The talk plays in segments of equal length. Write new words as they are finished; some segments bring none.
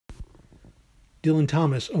Dylan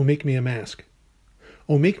Thomas, Oh Make Me a Mask.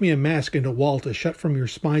 Oh make me a mask and a wall to shut from your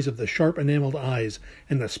spies of the sharp enamelled eyes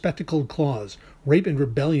and the spectacled claws, rape and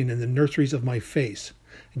rebellion in the nurseries of my face.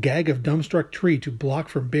 Gag of dumbstruck tree to block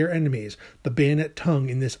from bare enemies the bayonet tongue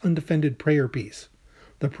in this undefended prayer piece.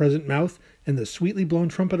 The present mouth and the sweetly blown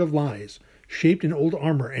trumpet of lies, shaped in old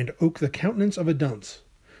armor and oak the countenance of a dunce,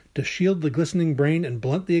 to shield the glistening brain and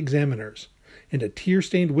blunt the examiners. And a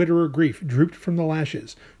tear-stained widower grief drooped from the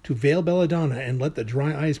lashes, to veil belladonna and let the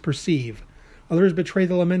dry eyes perceive. Others betray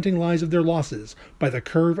the lamenting lies of their losses by the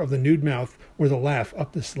curve of the nude mouth or the laugh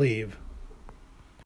up the sleeve.